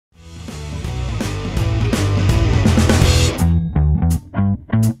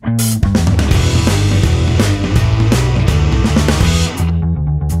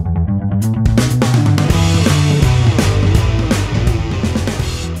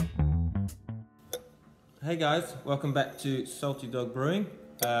Hey guys, welcome back to Salty Dog Brewing.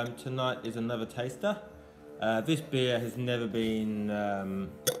 Tonight is another taster. This beer has never been,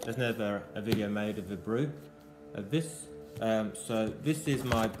 there's never a video made of a brew of this. So this is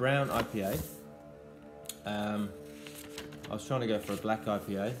my brown IPA. I was trying to go for a black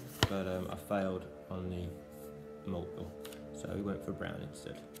IPA, but I failed on the malt bill, so we went for brown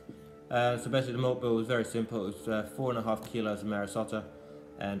instead. So basically the malt bill was very simple. It was 4.5 kilos of Marisota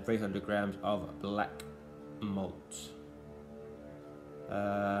and 300 grams of black malt.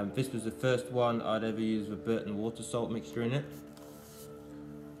 This was the first one I'd ever used with Burton water salt mixture in it.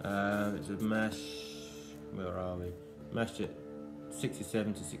 It's a mash, where are we? Mashed it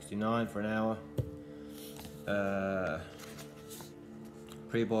 67 to 69 for an hour.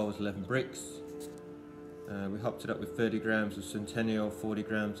 Pre-boil was 11 bricks. We hopped it up with 30 grams of Centennial, 40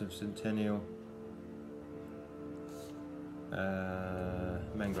 grams of Centennial,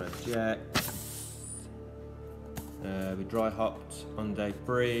 Mangrove Jack. We dry hopped on day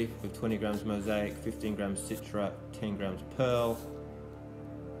 3 with 20 grams Mosaic, 15 grams Citra, 10 grams Pearl.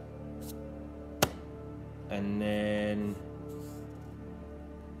 And then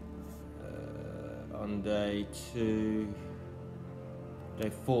on day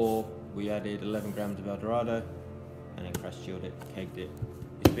 4, we added 11 grams of Eldorado and then crash chilled it, kegged it.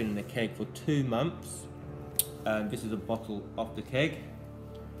 It's been in the keg for 2 months. This is a bottle off the keg.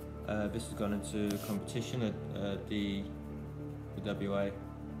 This has gone into competition at the WA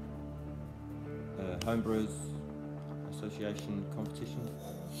Homebrewers Association competition.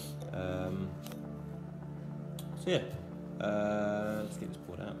 So yeah, let's get this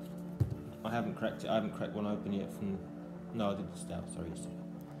poured out. I haven't cracked it. I haven't cracked one open yet. No, I did the stout. Sorry, yesterday.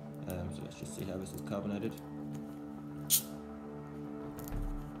 So let's just see how this is carbonated.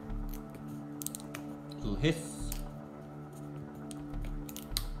 Little hiss.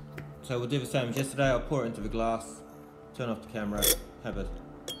 So we'll do the same as yesterday. I'll pour it into the glass, turn off the camera, have a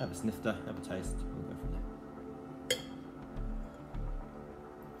snifter, have a taste. We'll go from there.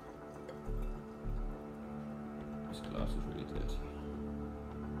 This glass is really dirty.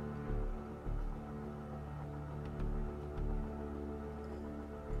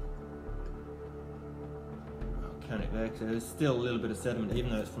 I'll can it there because there's still a little bit of sediment,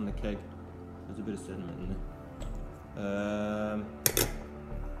 even though it's from the keg. There's a bit of sediment in there.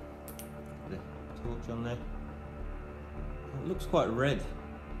 Torch on there. It looks quite red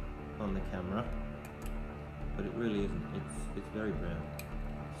on the camera, but it really isn't. It's very brown.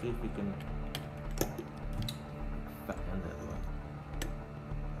 See if we can backhand that way.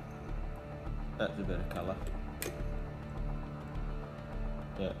 That's a better colour.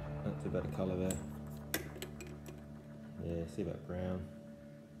 Yeah, that's a better colour there. Yeah, see that brown?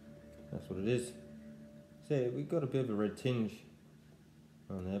 That's what it is. See, we've got a bit of a red tinge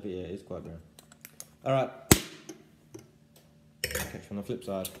on there, but yeah, it's quite brown. Alright, catch you on the flip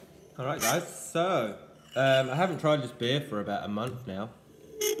side. Alright guys, so I haven't tried this beer for about a month now,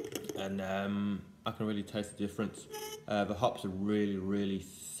 and I can really taste the difference. The hops are really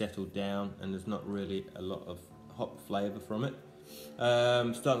settled down, and there's not really a lot of hop flavour from it.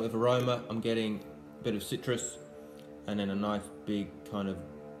 Starting with aroma, I'm getting a bit of citrus, and then a nice big kind of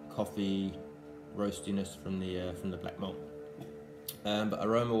coffee roastiness from the black malt. But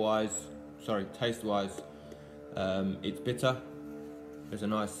taste-wise, it's bitter. There's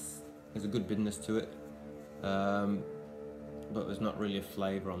a good bitterness to it, but there's not really a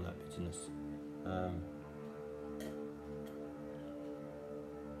flavour on that bitterness.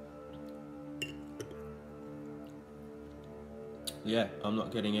 Yeah, I'm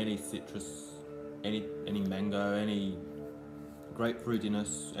not getting any citrus, any mango, any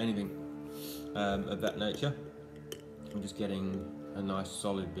grapefruitiness, anything of that nature. I'm just getting a nice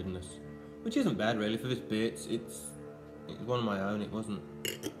solid bitterness, which isn't bad really for this beer. It's one of my own. It wasn't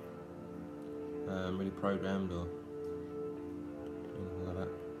really programmed or anything like that.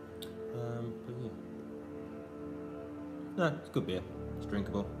 But yeah, no, it's a good beer. It's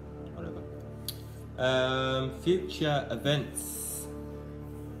drinkable, whatever. Future events.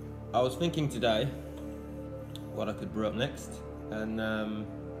 I was thinking today what I could brew up next, and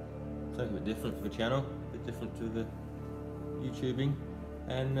something a bit different for the channel, a bit different to the YouTubing.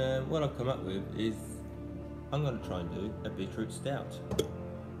 And what I've come up with is I'm going to try and do a beetroot stout,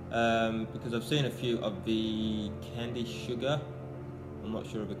 because I've seen a few of the Candy Sugar. I'm not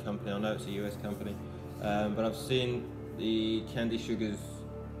sure of the company. I know it's a US company, but I've seen the Candy Sugars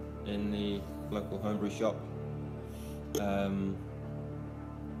in the local homebrew shop, and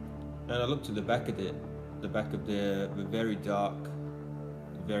I looked at the back of it. The back of the very dark.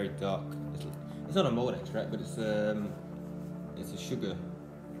 It's not a malt extract, but it's a sugar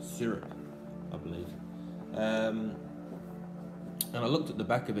syrup, I believe. And I looked at the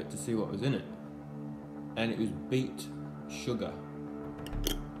back of it to see what was in it, and it was beet sugar.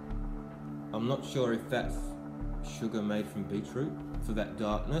 I'm not sure if that's sugar made from beetroot for that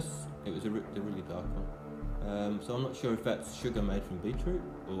darkness. It was a really dark one. So I'm not sure if that's sugar made from beetroot,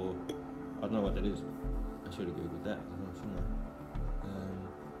 or I don't know what that is. I should have googled that, shouldn't I?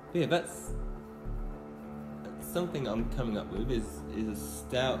 But yeah, that's something I'm coming up with is a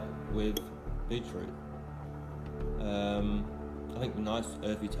stout with beetroot. I think nice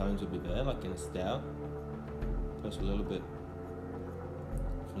earthy tones will be there, like in a stout. Plus a little bit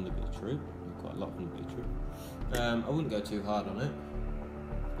from the beetroot, quite a lot from the beetroot. I wouldn't go too hard on it.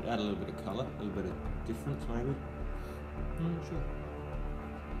 Could add a little bit of colour, a little bit of difference maybe. I'm not sure.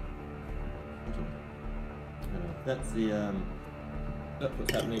 Anyway, that's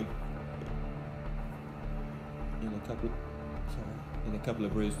what's happening in a couple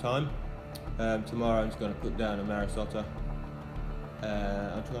of brews time. Tomorrow I'm just going to put down a Marisotta.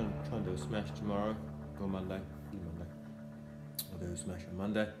 I'm trying to do a smash tomorrow or Monday. I'll do a smash on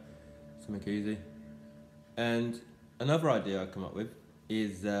Monday. Something easy. And another idea I come up with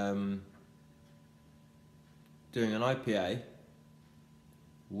is doing an IPA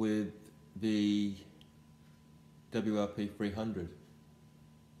with the WLP 300,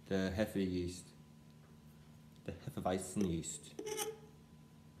 the Hefe yeast, the Hefeweizen yeast.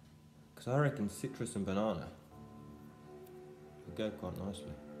 Because I reckon citrus and banana would go quite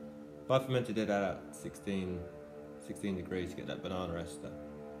nicely. If I fermented it at 16 degrees to get that banana ester,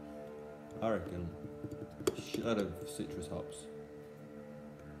 I reckon a shitload of citrus hops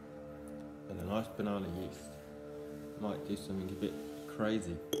and a nice banana yeast might do something a bit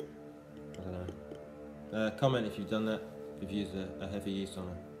crazy. I don't know. Comment if you've done that, if you've used a heavy yeast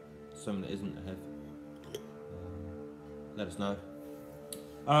on something that isn't a heavy. Let us know.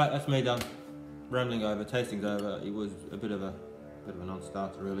 Alright, that's me done. Rambling over, tasting's over. It was a bit of a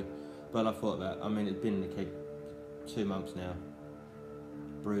non-starter really, but I thought that, I mean, it's been in the keg 2 months now,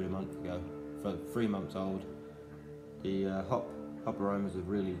 brewed a month ago, for 3 months old. The hop aromas have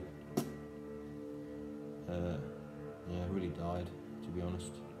really, really died, to be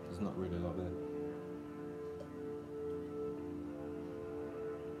honest. There's not really a lot there.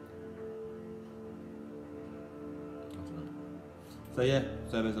 So yeah,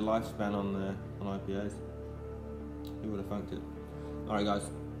 so there's a lifespan on IPAs. Who would have funked it? Alright guys,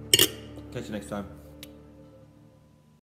 catch you next time.